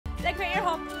decorate your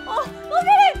home. Oh, look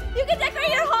at it! You can decorate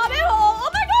your hobbit hole. Oh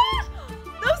my gosh!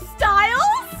 Those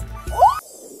styles! Oh.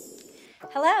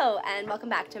 Hello, and welcome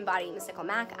back to Embodying Mystical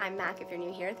Mac. I'm Mac. If you're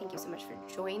new here, thank you so much for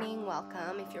joining.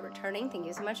 Welcome. If you're returning, thank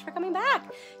you so much for coming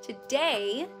back.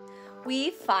 Today,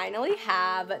 we finally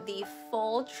have the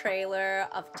full trailer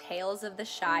of Tales of the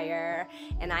Shire,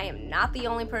 and I am not the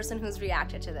only person who's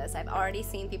reacted to this. I've already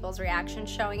seen people's reactions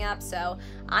showing up, so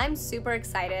I'm super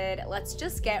excited. Let's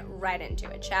just get right into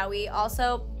it, shall we?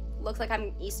 Also, looks like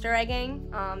I'm Easter egging.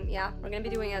 Yeah, we're gonna be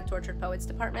doing a Tortured Poets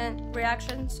Department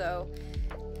reaction, so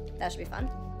that should be fun.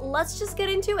 Let's just get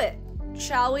into it,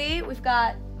 shall we? We've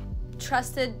got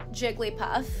trusted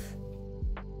Jigglypuff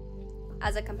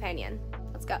as a companion.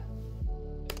 Let's go.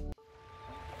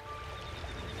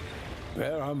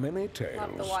 There are many tales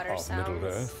of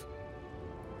Middle-earth.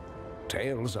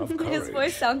 Tales of courage His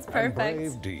voice sounds perfect. And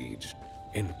brave deeds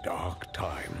in dark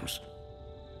times.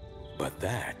 But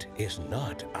that is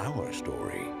not our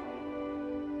story.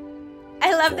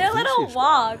 I love their little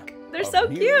walk. They're so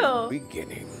cute.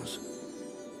 Beginnings.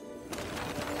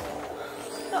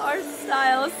 The art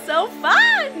style is so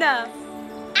fun. Ah!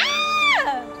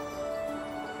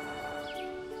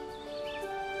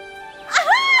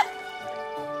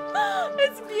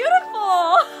 It's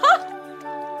beautiful!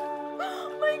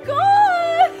 Oh my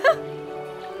god!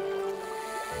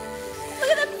 Look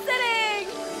at them sitting!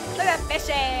 Look at them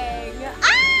fishing!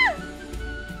 Ah!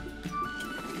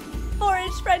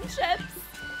 Forage friendships!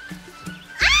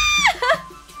 Ah!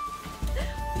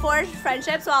 Forage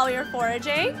friendships while we were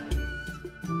foraging.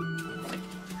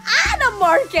 Ah, the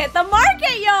market! The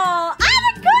market, y'all!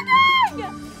 Ah, the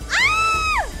cooking!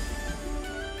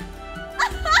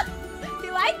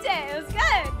 Liked it. It was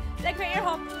good. Decorate your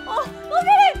home. Oh, look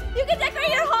at it. You can decorate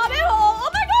your hobbit hole. Oh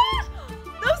my gosh.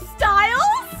 Those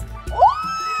styles.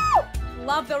 Oh,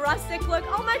 love the rustic look.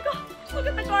 Oh my god. Look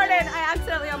at the garden. I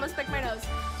accidentally almost picked my nose.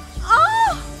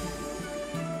 Oh,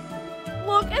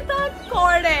 look at the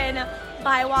garden.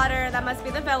 Bywater. That must be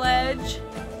the village.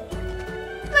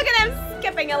 Look at him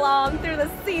skipping along through the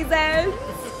seasons.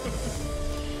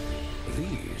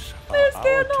 These There's are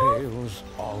Gandalf. our tales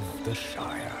of the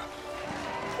Shire.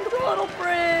 Look at the little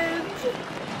bridge.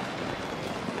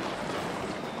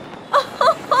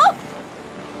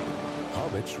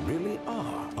 Hobbits really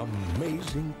are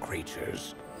amazing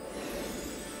creatures.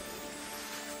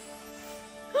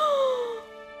 Oh.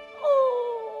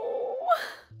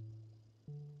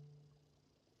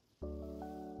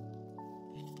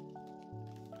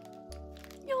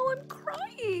 Y'all, I'm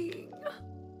crying.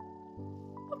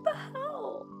 What the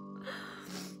hell?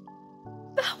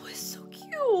 That was so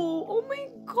cute. Oh my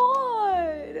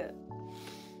god.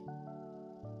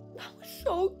 That was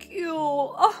so cute.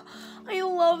 Oh, I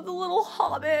love the little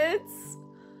hobbits.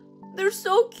 They're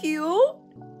so cute.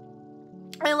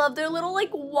 I love their little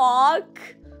like walk.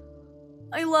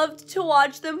 I loved to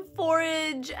watch them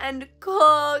forage and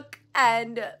cook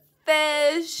and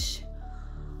fish.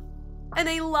 And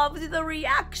I loved the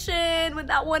reaction when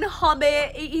that one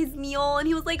hobbit ate his meal and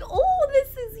he was like, oh,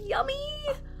 this is yummy.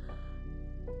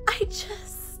 This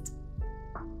is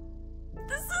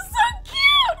so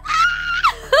cute!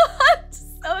 Ah! I'm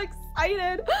so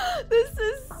excited. This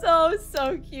is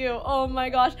so cute. Oh my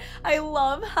gosh. I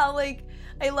love how I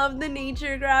love the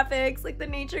nature graphics. Like the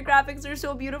nature graphics are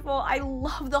so beautiful. I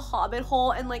love the hobbit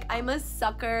hole and I'm a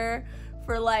sucker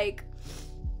for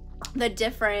the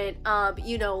different,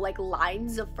 you know,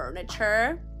 lines of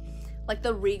furniture. Like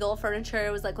the Regal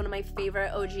furniture was one of my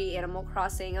favorite OG Animal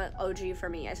Crossing, OG for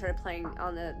me. I started playing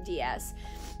on the DS,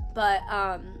 but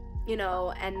you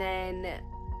know, and then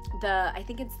I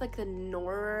think it's the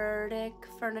Nordic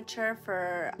furniture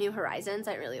for New Horizons.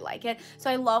 I really like it. So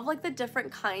I love the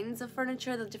different kinds of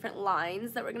furniture, the different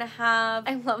lines that we're gonna have.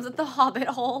 I love that the hobbit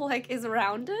hole is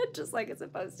rounded just like it's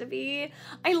supposed to be.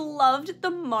 I loved the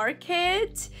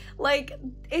market.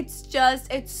 It's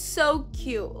so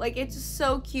cute. It's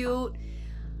so cute.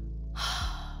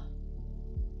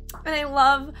 And I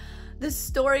love the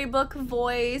storybook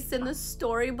voice and the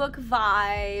storybook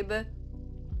vibe.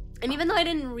 And even though I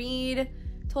didn't read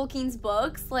Tolkien's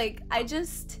books, I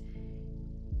just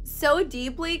so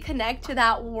deeply connect to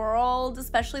that world,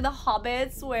 especially the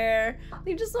hobbits, where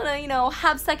they just want to, you know,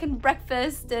 have second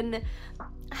breakfast and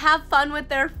have fun with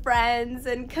their friends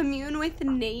and commune with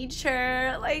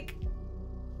nature. I'm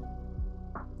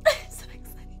so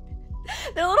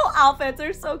excited. Their little outfits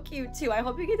are so cute too. I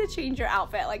hope you get to change your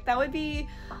outfit.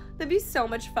 That'd be so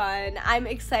much fun. I'm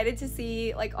excited to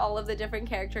see all of the different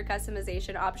character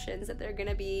customization options that they're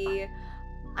gonna be.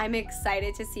 I'm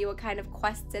excited to see what kind of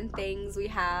quests and things we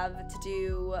have to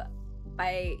do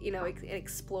by, you know,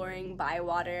 exploring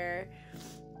Bywater.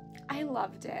 I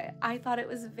loved it. I thought it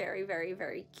was very, very,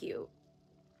 very cute.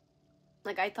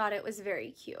 Like, I thought it was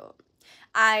very cute.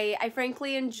 I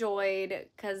frankly enjoyed,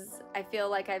 because I feel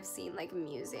like I've seen like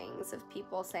musings of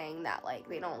people saying that like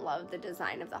they don't love the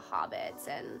design of the hobbits,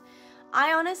 and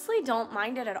I honestly don't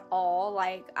mind it at all.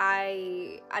 Like,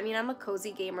 I mean, I'm a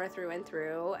cozy gamer through and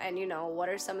through, and you know, what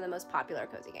are some of the most popular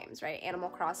cozy games, right? Animal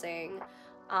Crossing,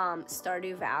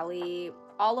 Stardew Valley,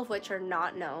 all of which are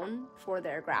not known for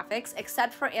their graphics,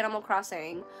 except for Animal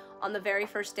Crossing. On the very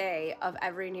first day of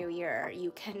every new year, you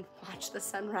can watch the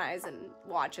sunrise and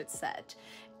watch it set.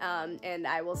 And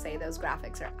I will say those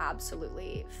graphics are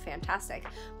absolutely fantastic.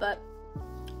 But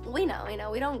we know,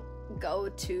 we don't go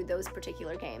to those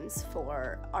particular games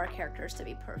for our characters to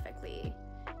be perfectly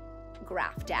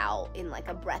graphed out in like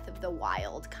a Breath of the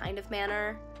Wild kind of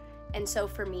manner. And so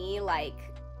for me, like,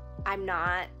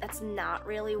 that's not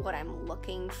really what I'm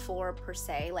looking for per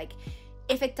se. Like,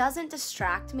 if it doesn't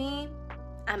distract me,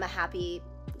 I'm a happy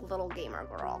little gamer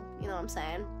girl, you know what I'm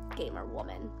saying? Gamer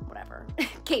woman, whatever.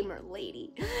 Gamer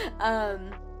lady.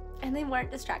 And they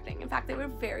weren't distracting. In fact, they were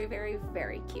very, very,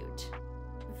 very cute.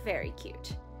 Very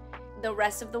cute. The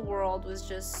rest of the world was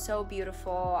just so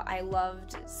beautiful. I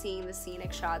loved seeing the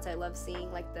scenic shots. I loved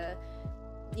seeing like the,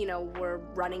 you know, we're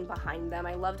running behind them.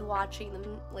 I loved watching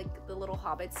them, like the little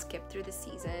hobbits skip through the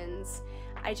seasons.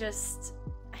 I just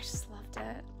loved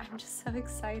it. I'm just so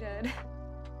excited.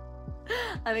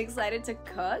 I'm excited to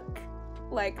cook.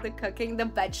 Like,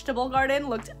 the vegetable garden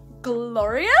looked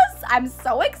glorious. I'm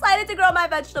so excited to grow my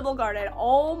vegetable garden.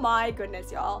 Oh my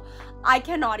goodness, y'all. I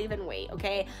cannot even wait,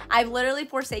 okay? I've literally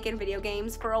forsaken video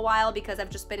games for a while because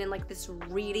I've just been in like this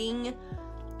reading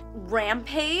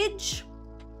rampage.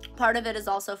 Part of it is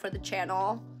also for the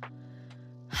channel.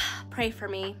 Pray for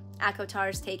me. ACOTAR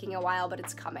is taking a while, but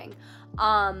it's coming.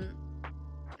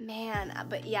 Man,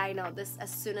 but yeah, I know this. As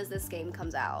soon as this game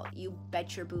comes out, you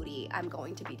bet your booty I'm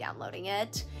going to be downloading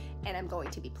it, and I'm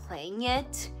going to be playing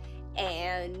it,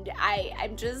 and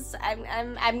I'm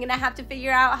gonna have to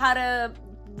figure out how to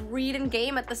read and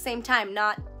game at the same time.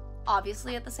 Not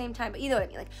obviously at the same time, but you know what I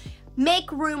mean. Like,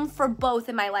 make room for both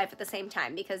in my life at the same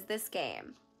time, because this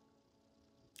game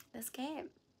it's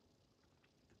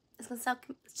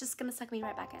just gonna suck me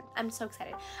right back in. I'm so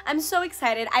excited. I'm so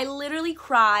excited. I literally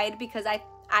cried because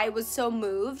I was so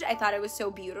moved. I thought it was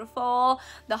so beautiful.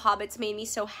 The hobbits made me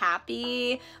so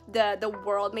happy. The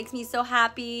world makes me so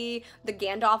happy. The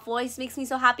Gandalf voice makes me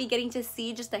so happy. Getting to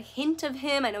see just a hint of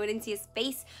him. I know we didn't see his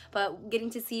face, but getting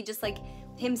to see just like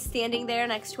him standing there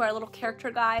next to our little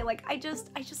character guy. Like, I just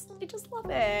love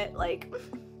it. Like,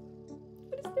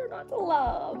 what is there not to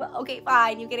love? Okay,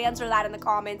 fine. You can answer that in the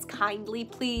comments kindly,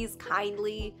 please,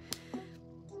 kindly.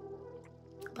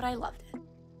 But I loved it.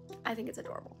 I think it's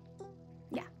adorable.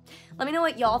 Yeah. Let me know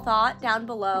what y'all thought down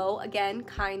below. Again,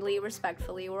 kindly,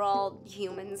 respectfully. We're all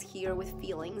humans here with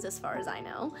feelings, as far as I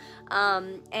know.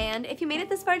 And if you made it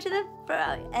this far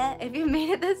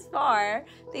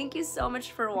thank you so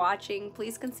much for watching.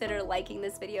 Please consider liking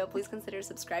this video. Please consider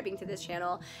subscribing to this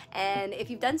channel. And if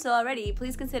you've done so already,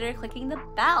 please consider clicking the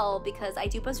bell, because I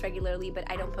do post regularly, but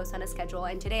I don't post on a schedule.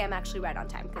 And today I'm actually right on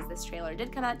time because this trailer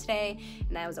did come out today,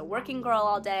 and I was a working girl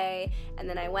all day. And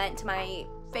then I went to my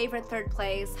favorite third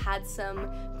place, had some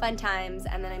fun times,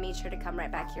 and then I made sure to come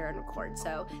right back here and record.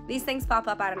 So these things pop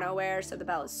up out of nowhere, so the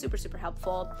bell is super, super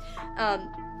helpful.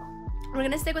 We're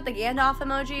gonna stick with the Gandalf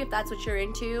emoji if that's what you're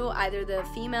into, either the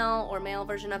female or male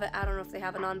version of it. I don't know if they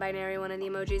have a non-binary one of the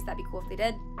emojis. That'd be cool if they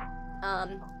did.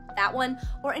 That one,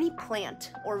 or any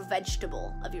plant or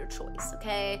vegetable of your choice,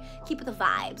 okay? Keep with the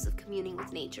vibes of communing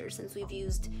with nature, since we've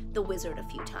used the wizard a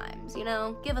few times, you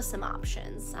know? Give us some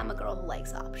options. I'm a girl who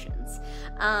likes options.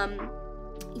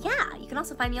 Yeah, you can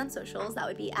also find me on socials. That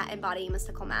would be at Embody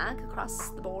Mystical Mac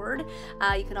across the board.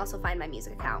 You can also find my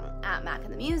music account at Mac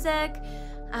and the Music.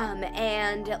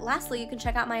 And lastly, you can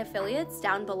check out my affiliates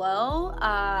down below.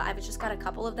 I've just got a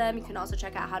couple of them. You can also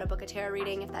check out how to book a tarot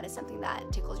reading if that is something that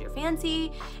tickles your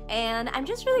fancy. And I'm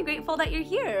just really grateful that you're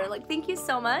here. Like, thank you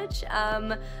so much.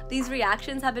 These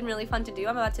reactions have been really fun to do.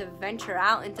 I'm about to venture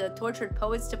out into Tortured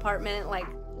Poets department, like,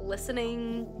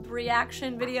 listening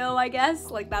reaction video, I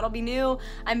guess. Like, that'll be new.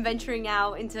 I'm venturing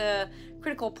out into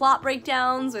critical plot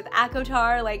breakdowns with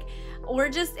ACOTAR. Like, we're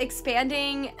just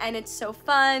expanding, and it's so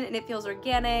fun, and it feels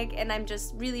organic, and I'm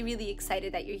just really, really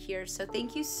excited that you're here. So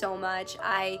thank you so much.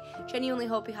 I genuinely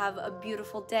hope you have a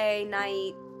beautiful day,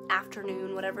 night,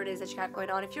 afternoon, whatever it is that you got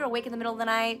going on. If you're awake in the middle of the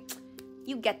night,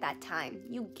 you get that time.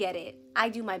 You get it. I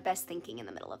do my best thinking in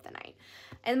the middle of the night.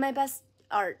 And my best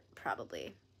art,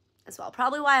 probably. as well.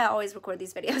 Probably why I always record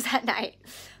these videos at night.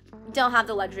 Don't have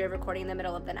the luxury of recording in the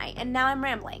middle of the night. And now I'm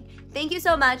rambling. Thank you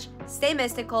so much. Stay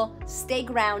mystical. Stay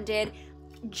grounded.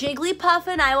 Jigglypuff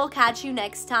and I will catch you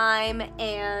next time.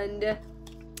 And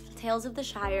Tales of the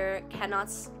Shire cannot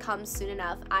come soon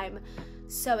enough. I'm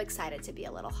so excited to be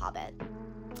a little hobbit.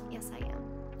 Yes, I am.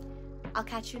 I'll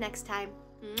catch you next time.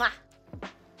 Mwah!